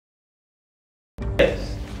Yes.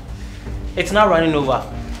 It's not running over.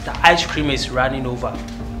 The ice cream is running over.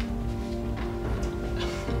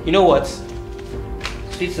 You know what?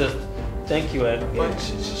 Sweet sister, thank you. But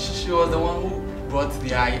she was the one who brought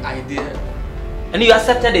the idea. And you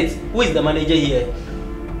accepted it. Who is the manager here?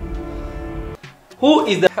 Who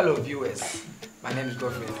is the... Hello viewers, my name is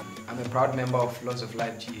Godfrey. I'm a proud member of Laws of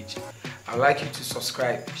Life GH. I would like you to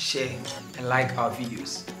subscribe, share and like our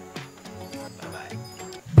videos. Bye bye.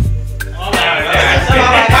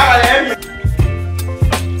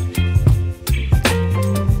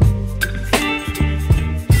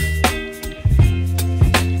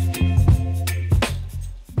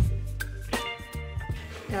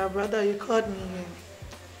 Yeah, brother, you called me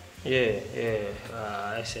Yeah,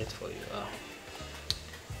 I sent for you.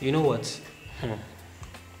 You know what?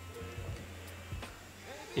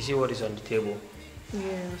 You see what is on the table? Yeah,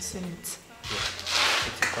 I've seen it. Yeah,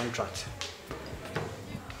 it's a contract.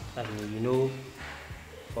 And you know,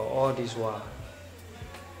 for all this while,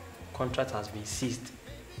 contract has been seized.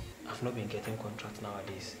 I've not been getting contracts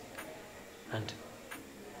nowadays. And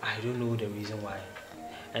I don't know the reason why.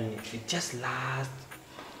 And it just last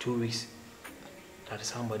 2 weeks that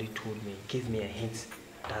somebody told me, gave me a hint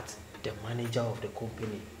that the manager of the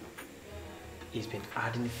company has been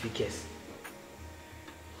adding figures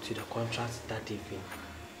to the contracts that they've been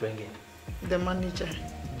bringing. The manager.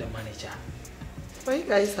 The manager. But you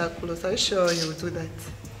guys are close. Are you sure you will do that?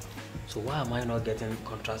 So why am I not getting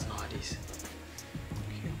contracts nowadays?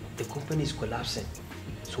 Okay. The company is collapsing.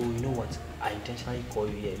 So you know what? I intentionally call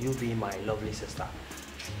you here. You being my lovely sister.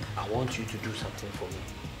 I want you to do something for me.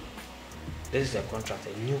 This is a contract,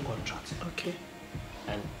 a new contract. Okay.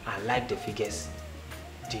 And I like the figures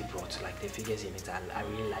they brought, like the figures in it. I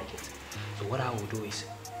really like it. So what I will do is,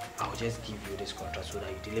 I'll just give you this contract so that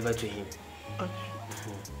you deliver to him. Okay.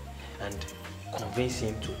 And convince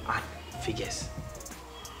him to add figures.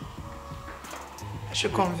 I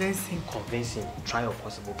should convince him. Convince him. Try your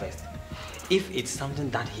possible best. If it's something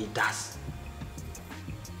that he does,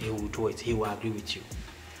 he will do it. He will agree with you.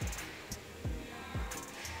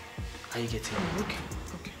 Are you getting it? Okay.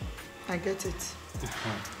 Okay. I get it. I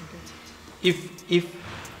get it. If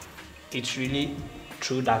it's really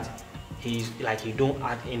true that he's like you don't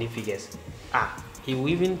add any figures, he will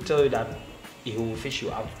even tell you that he will fish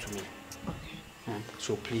you out to me. Okay.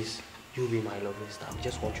 So please, you be my lovely star. I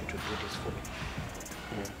just want you to do this for me.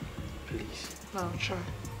 Please. I'll try.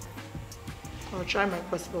 I'll try my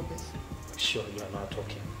possible best. Sure, you are not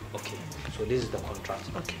talking. Okay. So this is the contract.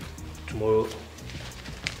 Okay. Tomorrow,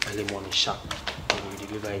 early morning sharp, when you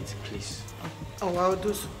deliver it, please. Oh, I'll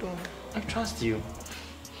do so. I trust you.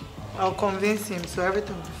 I'll convince him so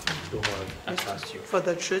everything will be fine. Don't worry, I trust you. For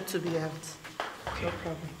the truth to be out. Okay. No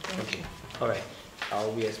problem. Thank you. Alright.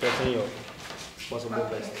 I'll be expecting your possible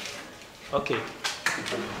best. Okay.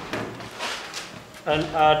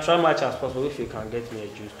 And try much as possible if you can get me a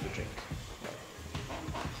juice to drink.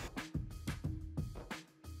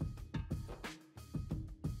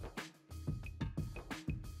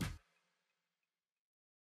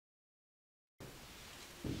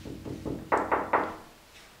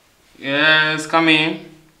 Yes, come in.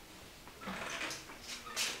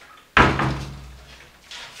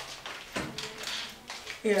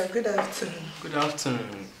 Yeah, good afternoon. Good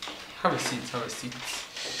afternoon. Have a seat, have a seat.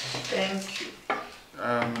 Thank you.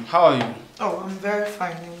 How are you? Oh, I'm very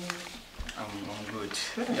fine. I'm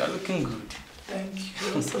good. You're looking good. Thank you.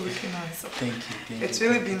 You're also looking nice. Thank you. It's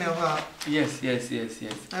really been a while. Yes.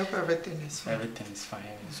 I hope everything is fine. Everything is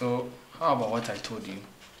fine. So, how about what I told you?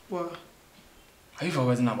 What? Are you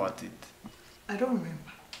forgetting about it? I don't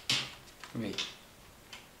remember. Wait.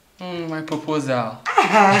 My proposal.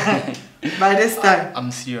 By this time?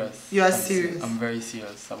 I'm serious. You are serious? I'm very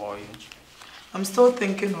serious about you. I'm still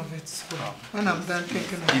thinking of it. So when I'm done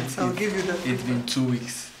thinking of it, I'll give you the It's been 2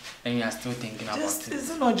 weeks and you are still thinking about it.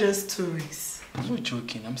 It's not just 2 weeks. I'm not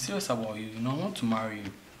joking. I'm serious about you. You know, I want to marry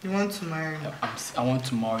you. You want to marry me? I want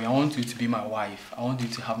to marry you. I want you to be my wife. I want you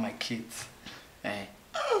to have my kids.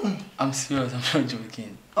 I'm serious. I'm not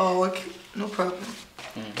joking. Oh, okay. No problem.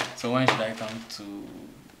 So when should I come to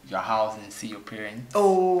your house and see your parents?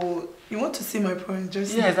 Oh, you want to see my parents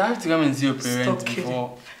just Yes, I have to come and see your parents Stop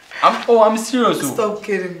before. I'm serious. Stop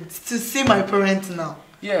kidding. To see my parents now.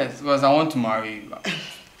 Yes, because I want to marry you.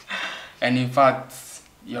 And in fact,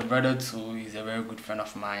 your brother too is a very good friend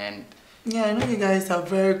of mine. And yeah, I know you guys are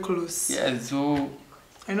very close. Yes, so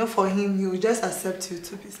I know for him, he will just accept you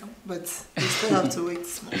to be some, but you still have to wait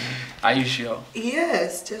small. Are you sure?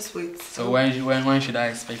 Yes, just wait. So when should I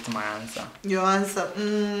expect my answer? Your answer?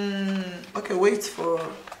 Okay, wait for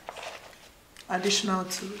additional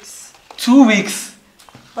 2 weeks. 2 weeks?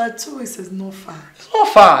 But 2 weeks is not far. It's not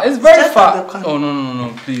far. It's very just far. at the corner. Oh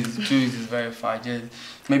no, please. 2 weeks is very far. Just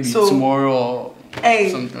maybe So, tomorrow or hey.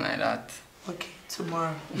 something like that. Okay,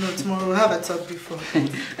 tomorrow. No, tomorrow we'll have a talk before.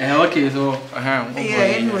 Okay, so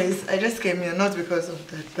Anyways, I just came here not because of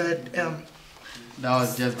that, but that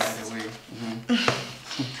was just by the way.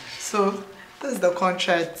 So this is the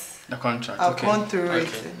contract. The contract. I've okay. gone through it.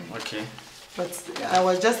 Okay. But I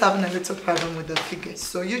was just having a little problem with the figures,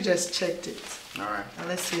 so you just checked it. All right. And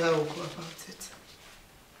let's see how we'll go about it.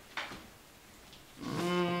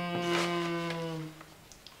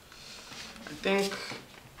 I think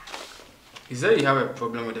you said you have a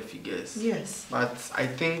problem with the figures. Yes. But I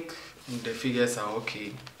think the figures are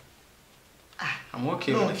okay. I'm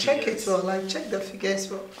okay No, with the check figures. it well. Like check the figures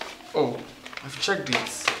well. Oh, I've checked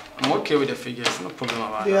it. I'm okay with the figures. No problem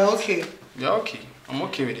about They that. are okay. They're okay. I'm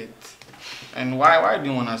okay with it. And why do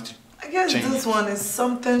you want us to I guess change this it? one is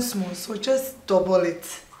something small, so just double it.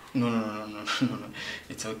 No.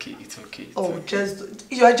 It's okay. It's okay. It's Oh, okay.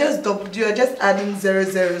 you are just adding 0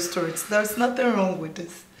 zeros to it. There's nothing wrong with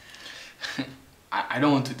this. I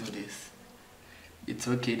don't want to do this. It's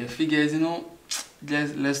okay. The figures,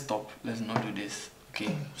 let's stop. Let's not do this.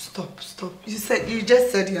 Okay. Stop. You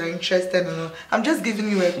just said you are interested or not. I'm just giving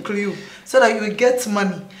you a clue so that you will get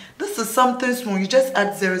money. This is something small. You just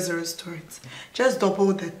add 0 zeros to it. Just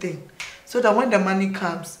double the thing. So that when the money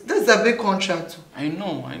comes, this is a big contract too. I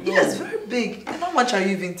know. Yes, very big. And how much are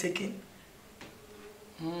you even taking?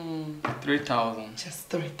 3,000. Just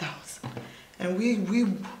 3,000. And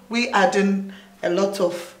we adding a lot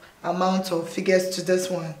of amount of figures to this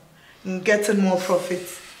one and getting more profit.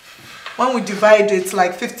 When we divide it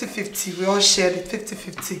like 50-50, we all shared it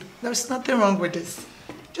 50-50. There's nothing wrong with this.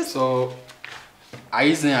 So, are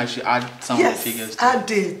you saying I should add some figures to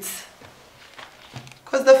add it.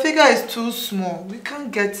 Because the figure is too small. We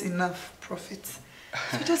can't get enough profit.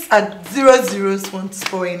 So just add 0 zeros, won't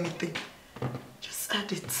spoil anything. Just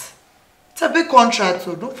add it. It's a big contract,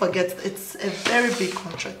 so don't forget, it's a very big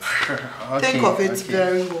contract. Think of it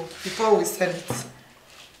very well before we send it.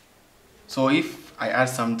 So if I add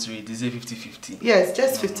some to it, is it 50-50? Yes,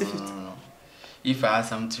 just 50-50. No. If I add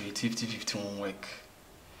some to it, 50-50 won't work.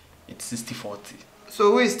 It's 60-40.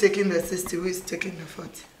 So who is taking the 60? Who is taking the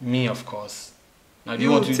 40? Me, of course. Now, do You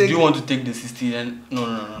you want to take the 60? Then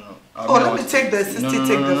no. Let me take the 60.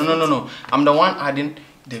 No. I'm the one adding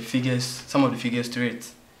the figures, some of the figures to it.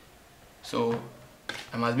 So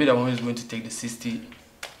I must be the one who's going to take the 60,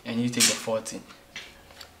 and you take the 40.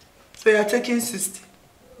 So you are taking 60.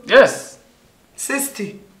 Yes.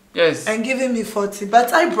 60. Yes. And giving me 40.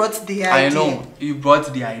 But I brought the idea. I know you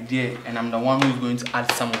brought the idea, and I'm the one who's going to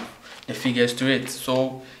add some of the figures to it.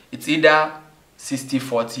 So it's either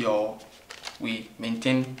 60-40 or we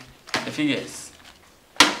maintain the figures.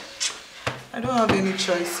 I don't have any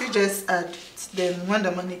choice. You just add it. Then when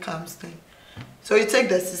the money comes, then. So you take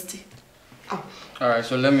the 60. Oh. Alright,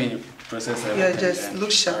 so let me process everything. Yeah, just then.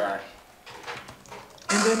 look sharp. Alright.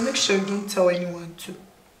 And then make sure you don't tell anyone too.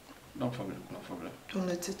 No problem. Don't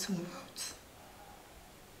let it move out.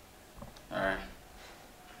 Alright.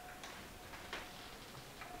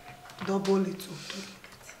 Double it.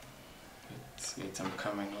 Wait, I'm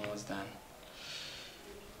coming, almost done.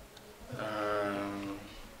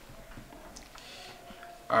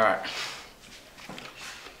 Alright.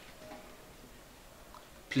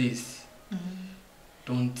 Please,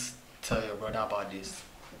 don't tell your brother about this.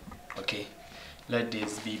 Okay? Let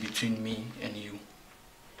this be between me and you.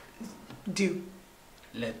 Deal.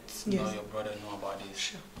 Let your brother know about this.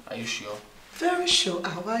 Sure. Are you sure? Very sure.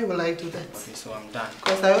 Why will I do that? Okay, so I'm done.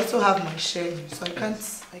 Because I also have my share in you, so I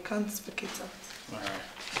can't speak it out. Alright.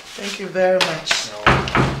 Thank you very much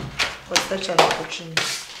for such an opportunity.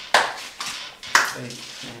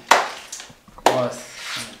 Boss.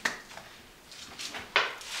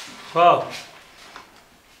 Wow.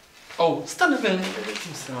 Oh, stand up and let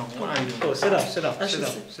him sit down. What are you doing? Oh, sit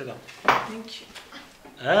down. Thank you.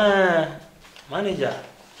 Manager.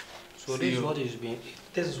 So See this you.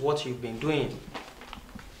 is what you've been doing.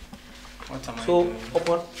 What am I So doing?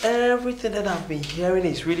 upon everything that I've been hearing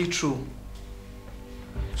is really true.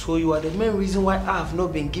 So you are the main reason why I have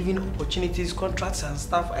not been given opportunities, contracts and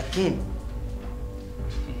stuff again.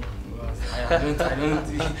 I don't,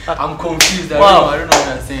 I'm confused. Wow. I don't know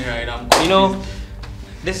what you're saying right now. I'm confused. You know,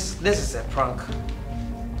 this is a prank.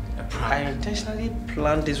 A prank. I intentionally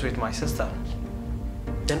planned this with my sister.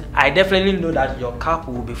 Then I definitely know that your cup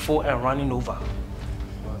will be full and running over.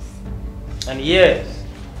 And yes,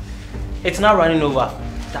 it's not running over.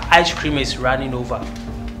 The ice cream is running over.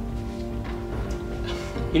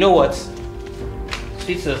 You know what?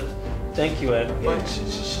 Sweet sister, thank you. But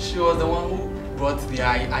she was the one who brought the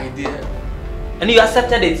idea. And you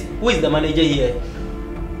accepted it. Who is the manager here?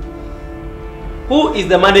 Who is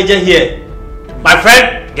the manager here? My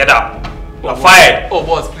friend, get up. You are fired. Oh,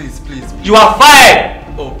 boss, please. You are fired.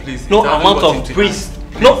 Oh, please. No amount of please.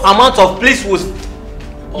 No amount of please was.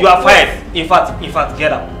 You are fired. In fact,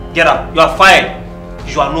 get up. Get up. You are fired.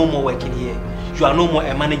 You are no more working here. You are no more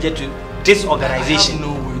a manager to this organization. I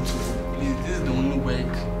have no way to. Please, this is the only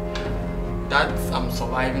work that I'm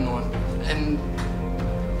surviving on. And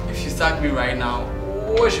if you sack me right now,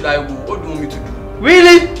 where should I go? What do you want me to do?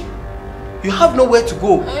 Really? You have nowhere to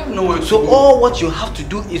go. I have nowhere to go. So all what you have to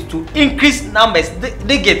do is to increase numbers,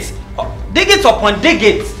 digits upon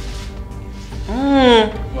digits.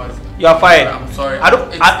 You are fired. I'm sorry.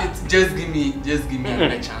 Just give me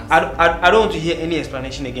a chance. I don't want to hear any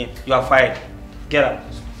explanation again. You are fired. Get up.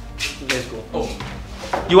 Let's go. Oh.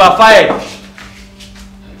 You are fired.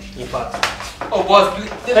 In fact. Oh, boss,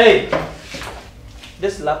 please. Hey.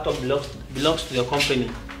 This laptop belongs to the company.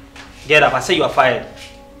 Get up. I say you are fired.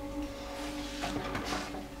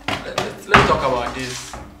 Let's talk about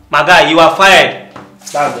this. My guy, you are fired.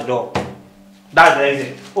 That's the door. That's the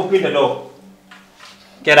exit. Open the door.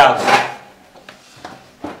 Get out.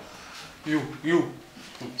 You.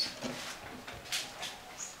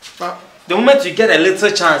 The moment you get a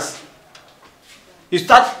little chance, you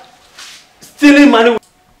start stealing money.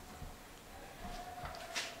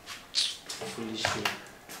 Foolish thing.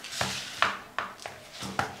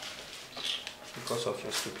 Because of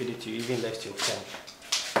your stupidity, you even left your phone.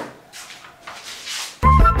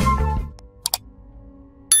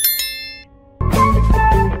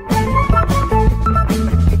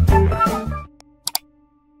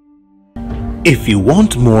 If you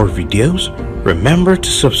want more videos, remember to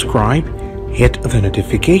subscribe, hit the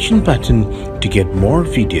notification button to get more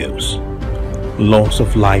videos. Laws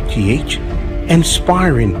of Life GH,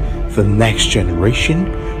 inspiring the next generation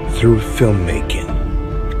through filmmaking.